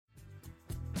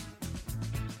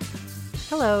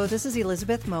Hello, this is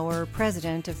Elizabeth Mower,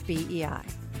 president of BEI.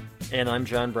 And I'm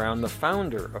John Brown, the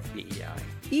founder of BEI.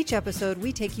 Each episode,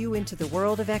 we take you into the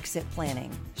world of exit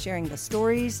planning, sharing the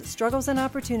stories, struggles, and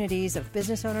opportunities of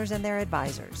business owners and their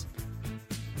advisors.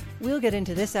 We'll get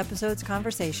into this episode's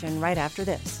conversation right after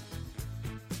this.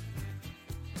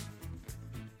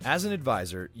 As an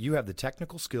advisor, you have the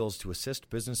technical skills to assist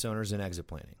business owners in exit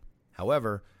planning.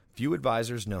 However, few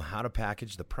advisors know how to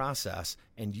package the process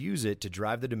and use it to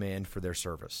drive the demand for their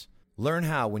service. Learn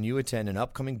how when you attend an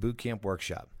upcoming bootcamp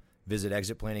workshop. Visit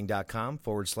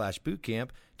exitplanning.com/bootcamp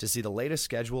to see the latest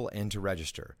schedule and to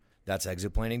register. That's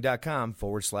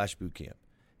exitplanning.com/bootcamp.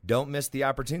 Don't miss the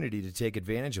opportunity to take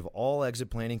advantage of all exit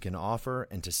planning can offer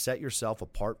and to set yourself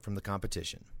apart from the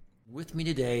competition. With me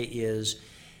today is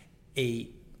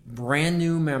a brand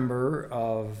new member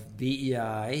of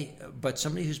BEI, but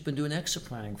somebody who's been doing exit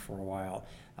planning for a while,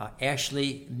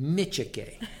 Ashley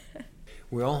Michike.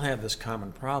 We all have this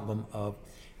common problem of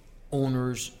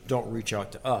owners don't reach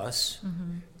out to us.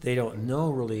 Mm-hmm. They don't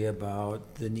know really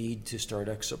about the need to start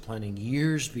exit planning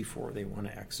years before they want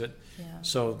to exit,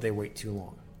 so they wait too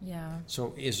long. Yeah.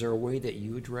 So is there a way that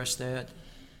you address that?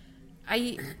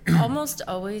 I almost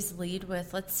always lead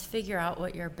with, let's figure out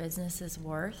what your business is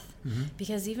worth. Mm-hmm.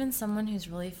 Because even someone who's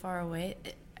really far away,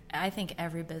 I think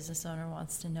every business owner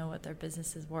wants to know what their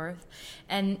business is worth.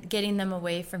 And getting them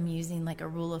away from using like a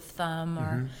rule of thumb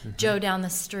or Joe down the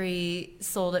street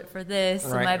sold it for this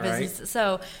and my business.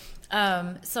 Right.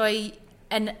 So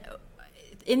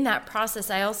in that process,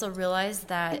 I also realized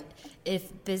that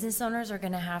if business owners are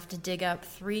going to have to dig up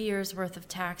 3 years worth of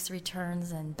tax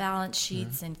returns and balance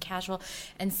sheets and cash flow,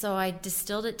 and so I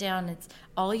distilled it down. It's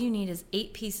all you need is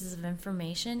 8 pieces of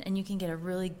information, and you can get a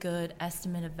really good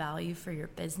estimate of value for your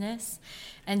business.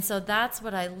 And so that's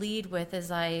what I lead with.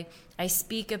 Is I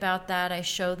speak about that. I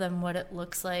show them what it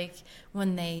looks like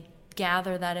when they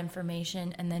gather that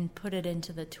information and then put it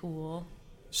into the tool.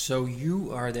 So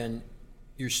you are then.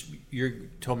 You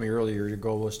told me earlier your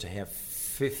goal was to have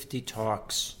 50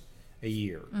 talks a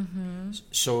year. Mm-hmm.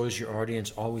 So is your audience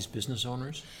always business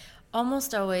owners?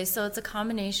 Almost always. So it's a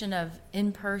combination of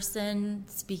in-person,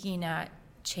 speaking at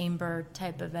chamber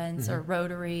type events or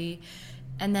Rotary.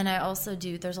 And then I also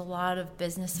there's a lot of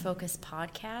business-focused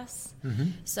podcasts. Mm-hmm.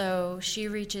 So she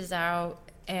reaches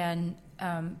out and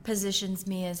positions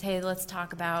me as, hey, let's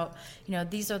talk about,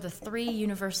 these are the 3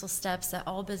 universal steps that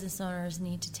all business owners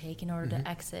need to take in order to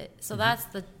exit. So that's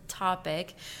the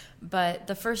topic. But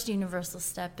the first universal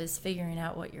step is figuring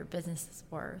out what your business is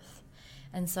worth.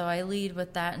 And so I lead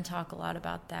with that and talk a lot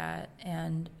about that.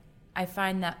 And I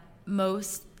find that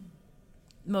most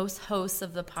hosts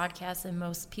of the podcast and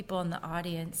most people in the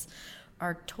audience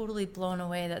are totally blown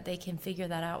away that they can figure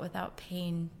that out without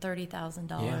paying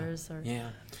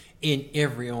 $30,000. And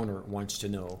every owner wants to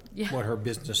know what her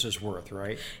business is worth,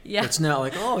 right? Yeah. It's not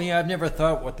like, I've never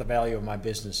thought what the value of my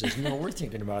business is. No, we're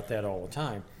thinking about that all the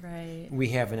time. Right. We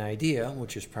have an idea,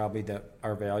 which is probably that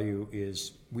our value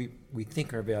is, we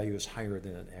think our value is higher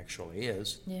than it actually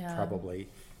is, probably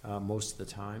most of the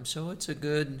time. So it's a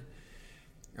good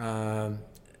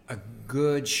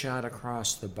shot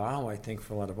across the bow, I think,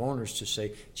 for a lot of owners to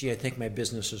say, gee, I think my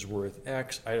business is worth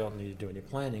X. I don't need to do any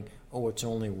planning. Oh, it's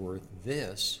only worth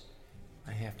this.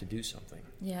 I have to do something.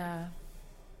 Yeah.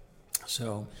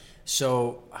 So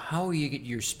how you get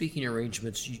your speaking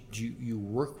arrangements? You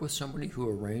work with somebody who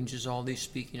arranges all these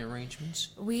speaking arrangements?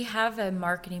 We have a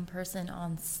marketing person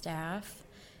on staff,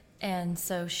 and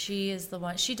so she is the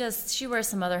one. She wears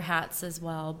some other hats as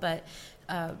well, but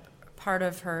the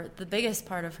biggest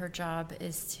part of her job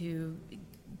is to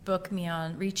book me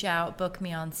on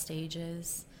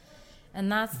stages.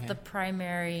 And that's the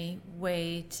primary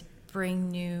way to bring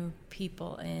new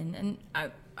people in. And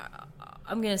I'm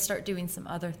going to start doing some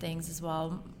other things as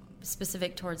well,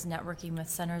 specific towards networking with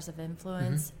centers of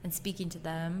influence and speaking to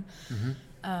them.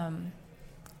 Mm-hmm.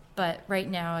 But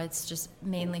right now it's just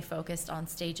mainly focused on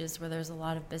stages where there's a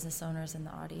lot of business owners in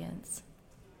the audience.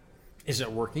 Is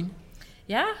it working?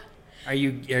 Yeah. Are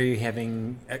you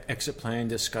having exit plan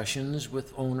discussions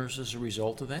with owners as a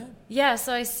result of that? Yeah,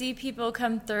 so I see people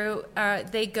come through.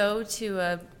 They go to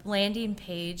a landing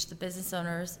page, the business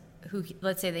owners who,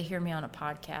 let's say they hear me on a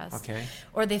podcast. Okay.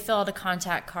 Or they fill out a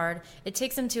contact card. It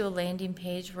takes them to a landing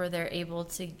page where they're able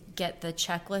to get the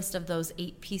checklist of those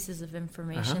 8 pieces of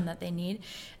information that they need.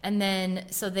 And then,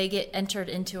 so they get entered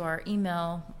into our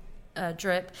email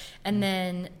drip, and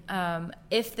then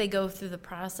if they go through the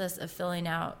process of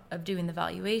doing the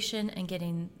valuation and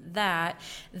getting that,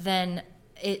 then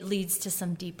it leads to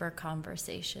some deeper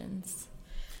conversations.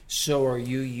 So are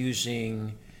you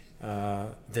using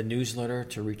the newsletter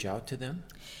to reach out to them?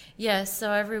 Yes,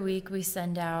 so every week we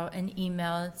send out an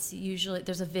email. It's usually,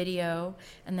 there's a video,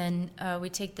 and then we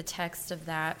take the text of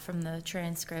that from the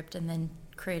transcript and then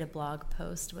create a blog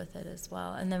post with it as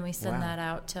well. And then we send that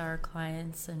out to our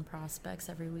clients and prospects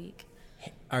every week.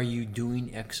 Are you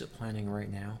doing exit planning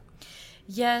right now?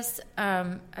 Yes,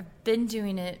 I've been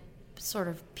doing it sort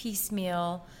of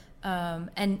piecemeal,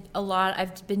 and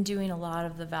I've been doing a lot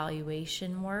of the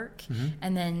valuation work,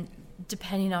 and then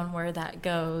depending on where that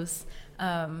goes.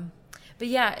 But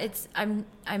yeah,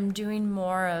 I'm doing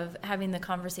more of having the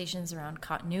conversations around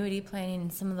continuity planning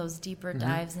and some of those deeper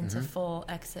dives into full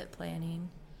exit planning.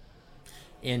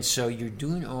 And so you're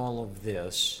doing all of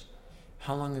this.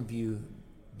 How long have you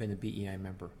been a BEI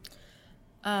member?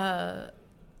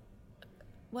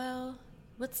 Well,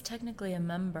 what's technically a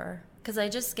member? Because I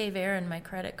just gave Aaron my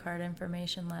credit card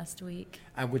information last week.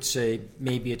 I would say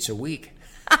maybe it's a week.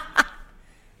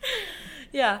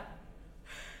 Yeah.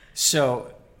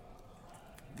 So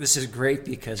this is great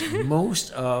because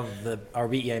most of our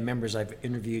BEI members I've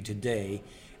interviewed today,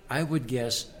 I would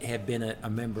guess, have been a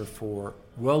member for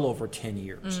well over 10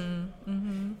 years.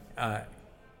 I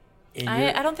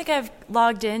don't think I've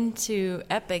logged into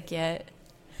Epic yet.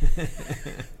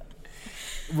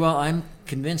 Well, I'm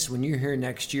convinced when you're here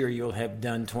next year, you'll have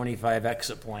done 25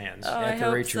 exit plans at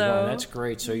the rate you're going. That's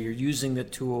great. So you're using the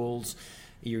tools.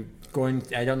 You're going.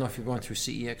 I don't know if you're going through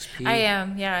CEXP. I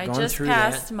am. Yeah, I just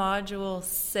passed module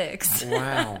 6.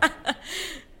 Wow.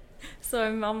 So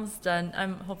I'm almost done.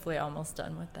 I'm hopefully almost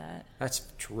done with that. That's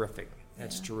terrific.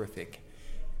 That's terrific.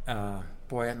 Boy,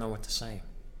 I don't know what to say.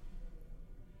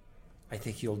 I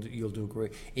think you'll do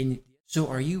great. So,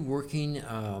 are you working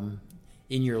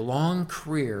in your long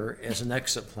career as an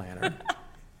exit planner?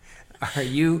 Are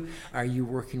you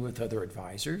working with other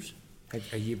advisors?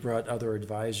 Have you brought other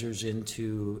advisors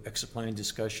into exit planning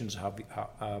discussions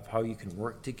of how you can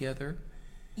work together?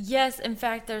 Yes, in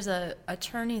fact, there's a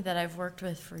attorney that I've worked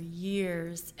with for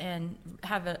years and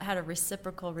had a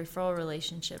reciprocal referral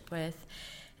relationship with.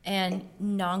 And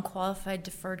non-qualified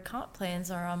deferred comp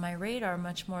plans are on my radar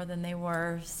much more than they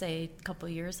were, say, a couple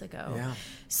years ago. Yeah.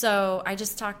 So I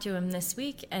just talked to him this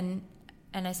week, and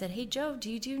I said, "Hey, Joe,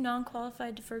 do you do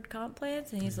non-qualified deferred comp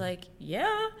plans?" And he's like,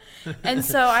 "Yeah." And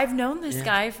so I've known this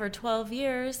guy for 12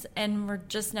 years, and we're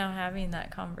just now having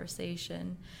that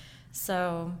conversation.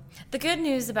 So the good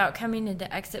news about coming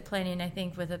into exit planning, I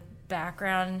think, with a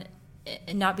background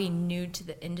and not being new to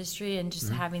the industry and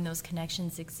just having those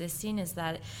connections existing, is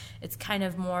that it's kind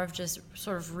of more of just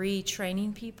sort of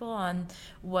retraining people on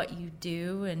what you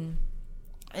do. And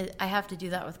I have to do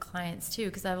that with clients too,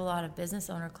 because I have a lot of business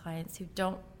owner clients who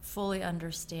don't fully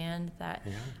understand that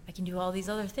I can do all these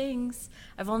other things.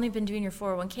 I've only been doing your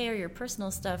 401k or your personal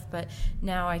stuff, but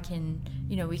now I can,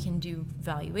 we can do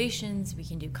valuations, we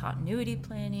can do continuity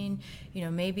planning,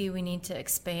 maybe we need to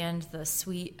expand the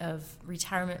suite of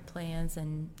retirement plans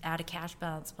and add a cash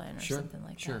balance plan or something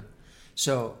like that. Sure.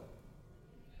 So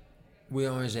we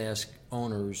always ask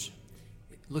owners,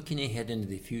 looking ahead into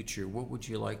the future, what would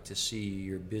you like to see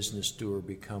your business do or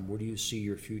become? What do you see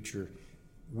your future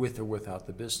with or without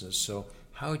the business? So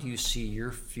how do you see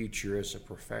your future as a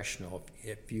professional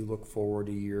if you look forward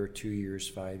a year, 2 years,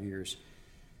 5 years?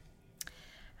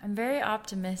 I'm very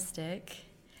optimistic,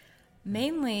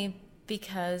 mainly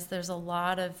because there's a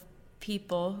lot of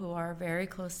people who are very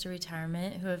close to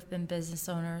retirement who have been business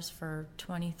owners for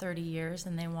 20, 30 years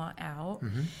and they want out.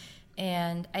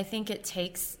 And I think it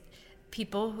takes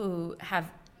people who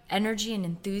have energy and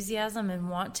enthusiasm and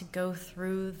want to go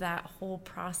through that whole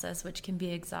process, which can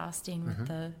be exhausting with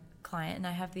the client, and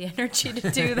I have the energy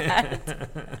to do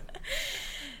that.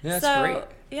 That's great.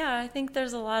 Yeah, I think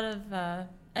there's a lot of,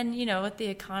 and with the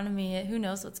economy, who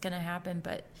knows what's going to happen,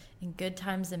 but in good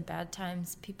times and bad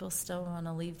times, people still want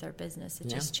to leave their business. It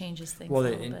just changes things a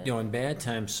little bit. In bad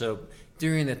times, so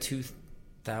during the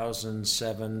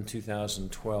 2007,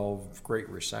 2012 Great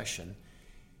Recession,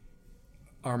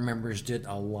 our members did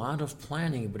a lot of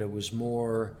planning, but it was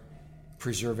more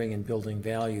preserving and building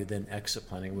value than exit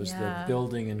planning. It was the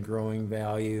building and growing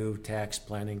value, tax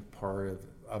planning part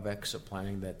of exit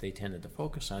planning that they tended to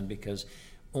focus on, because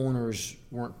owners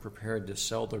weren't prepared to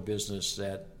sell their business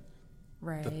at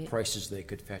the prices they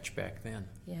could fetch back then.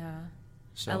 Yeah.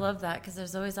 So, I love that, because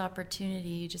there's always opportunity.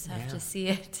 You just have to see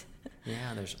it.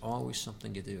 Yeah, there's always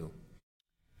something to do.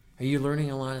 Are you learning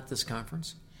a lot at this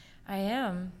conference? I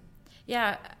am.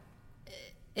 Yeah,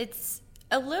 it's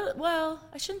A little, well,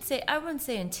 I wouldn't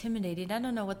say intimidating. I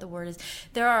don't know what the word is.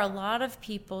 There are a lot of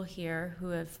people here who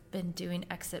have been doing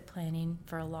exit planning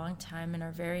for a long time and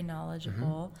are very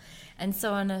knowledgeable. And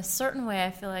so in a certain way,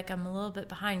 I feel like I'm a little bit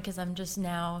behind because I'm just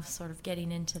now sort of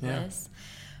getting into this.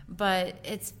 But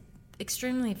it's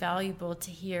extremely valuable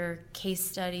to hear case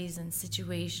studies and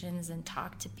situations and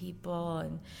talk to people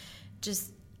and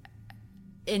just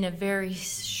in a very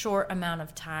short amount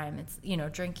of time. It's,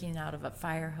 drinking out of a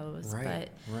fire hose. Right.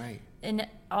 In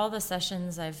all the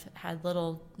sessions, I've had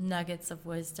little nuggets of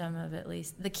wisdom of at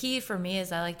least. The key for me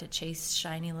is I like to chase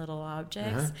shiny little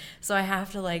objects. So I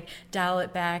have to dial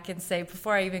it back and say,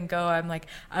 before I even go, I'm like,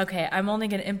 okay, I'm only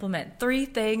going to implement 3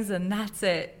 things and that's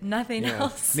it. Nothing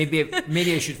else. Maybe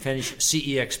I should finish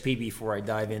CEXP before I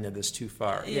dive into this too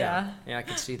far. Yeah, I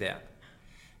can see that.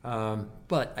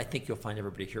 But I think you'll find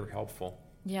everybody here helpful.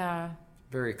 Yeah.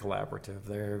 Very collaborative.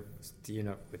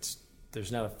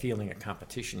 There's not a feeling of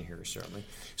competition here, certainly.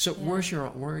 So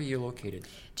where are you located?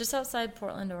 Just outside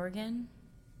Portland, Oregon.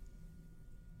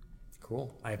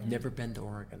 Cool. I've never been to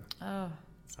Oregon. Oh,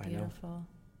 it's beautiful. I know.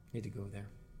 Need to go there.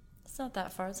 It's not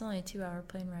that far. It's only a 2-hour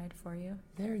plane ride for you.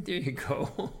 There you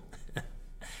go.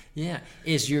 Yeah.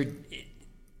 Is your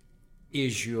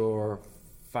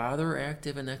father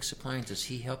active in exit planning? Is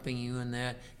he helping you in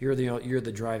that? You're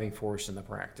the driving force in the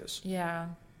practice.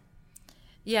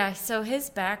 Yeah, so his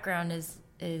background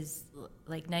is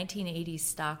like 1980s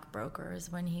stockbroker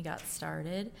is when he got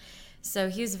started. So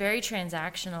he was very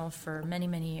transactional for many,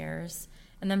 many years.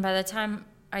 And then by the time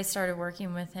I started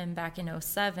working with him back in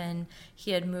 2007,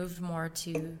 he had moved more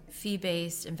to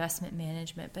fee-based investment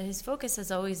management. But his focus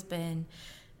has always been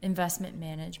investment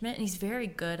management, and he's very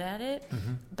good at it,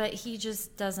 but he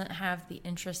just doesn't have the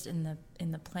interest in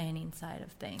the planning side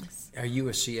of things. Are you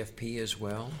a CFP as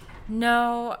well?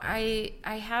 No, I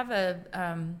have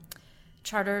a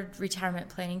chartered retirement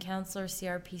planning counselor,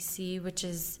 CRPC, which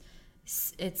it's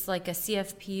like a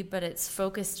CFP, but it's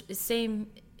focused same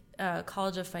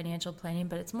College of Financial Planning,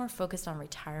 but it's more focused on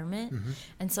retirement,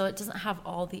 and so it doesn't have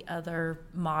all the other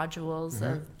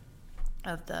modules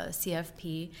of the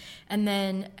CFP. And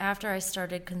then after I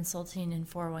started consulting in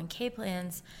 401k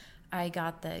plans, I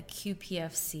got the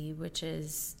QPFC, which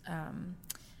is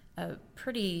a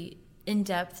pretty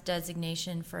in-depth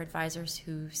designation for advisors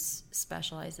who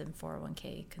specialize in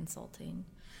 401k consulting.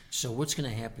 So what's going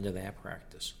to happen to that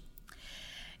practice?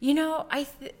 I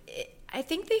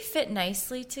think they fit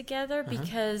nicely together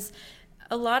because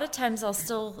a lot of times I'll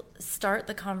still start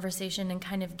the conversation and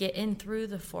kind of get in through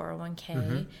the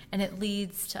 401k and it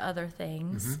leads to other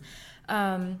things.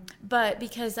 But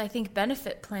because I think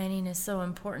benefit planning is so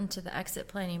important to the exit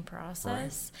planning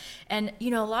process. Right. And,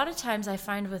 a lot of times I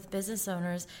find with business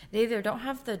owners, they either don't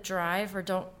have the drive or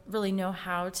don't really know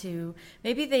how to,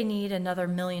 maybe they need another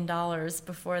 $1 million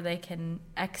before they can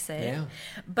exit,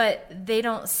 but they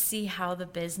don't see how the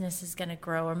business is going to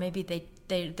grow, or maybe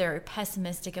they're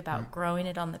pessimistic about growing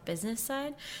it on the business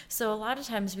side. So a lot of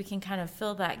times we can kind of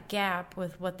fill that gap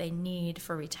with what they need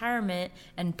for retirement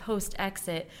and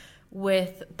post-exit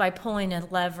by pulling a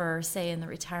lever, say, in the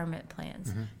retirement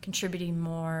plans, contributing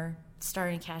more,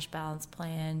 starting a cash balance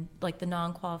plan, like the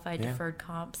non-qualified deferred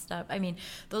comp stuff. I mean,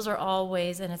 those are all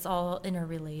ways, and it's all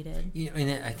interrelated.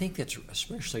 And I think that's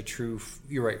especially true,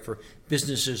 you're right, for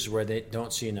businesses where they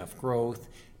don't see enough growth,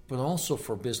 but also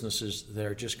for businesses that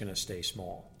are just going to stay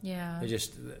small. Yeah. They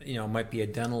just, it might be a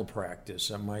dental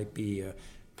practice, it might be a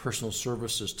personal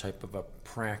services type of a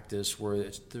practice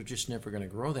where they're just never going to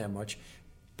grow that much,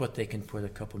 but they can put a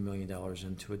couple $1 million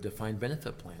into a defined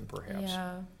benefit plan, perhaps.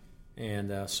 Yeah.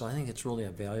 And so I think it's really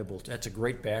that's a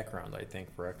great background, I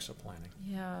think, for exit planning.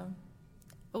 Yeah.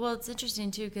 Well, it's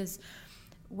interesting, too, because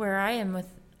where I am with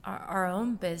our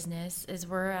own business is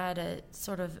we're at a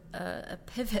sort of a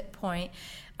pivot point.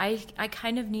 I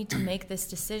kind of need to make this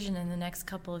decision in the next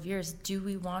couple of years. Do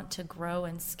we want to grow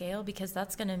and scale? Because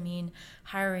that's going to mean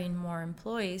hiring more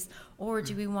employees. Or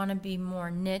do we want to be more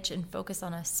niche and focus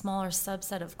on a smaller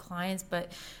subset of clients,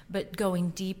 but going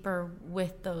deeper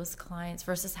with those clients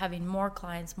versus having more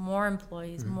clients, more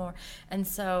employees, more. And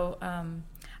so,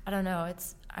 I don't know.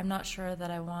 I'm not sure that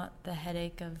I want the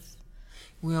headache of...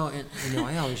 Well, and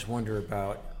I always wonder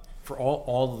about, for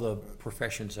all the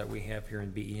professions that we have here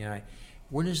in BEI,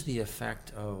 what is the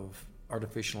effect of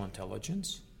artificial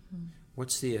intelligence?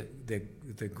 What's the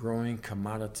growing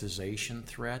commoditization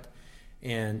threat?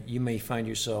 And you may find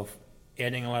yourself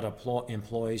adding a lot of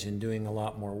employees and doing a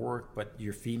lot more work, but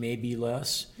your fee may be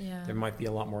less. Yeah. There might be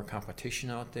a lot more competition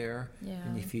out there. Yeah.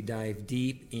 And if you dive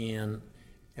deep in,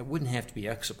 it wouldn't have to be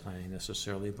exit planning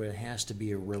necessarily, but it has to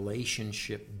be a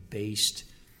relationship-based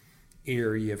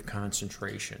area of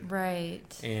concentration.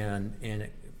 Right. And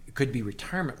it could be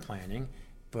retirement planning,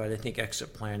 but I think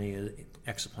exit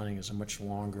planning is a much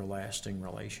longer lasting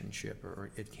relationship,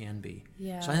 or it can be.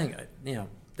 Yeah. So I think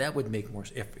that would make more.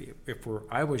 If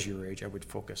I was your age, I would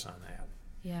focus on that.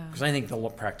 Yeah. Because I think the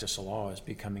practice of law is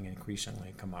becoming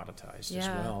increasingly commoditized as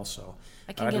well. So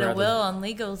I can get a will on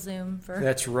LegalZoom for.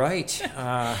 That's right.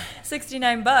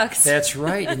 $69. That's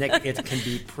right, and it can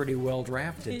be pretty well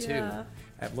drafted too. Yeah.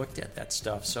 I've looked at that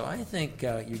stuff, so I think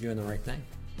you're doing the right thing.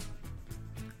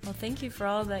 Well, thank you for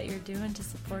all that you're doing to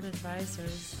support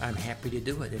advisors. I'm happy to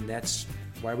do it, and that's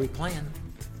why we plan.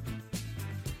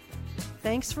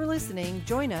 Thanks for listening.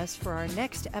 Join us for our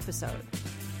next episode.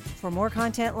 For more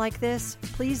content like this,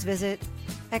 please visit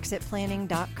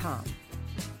exitplanning.com.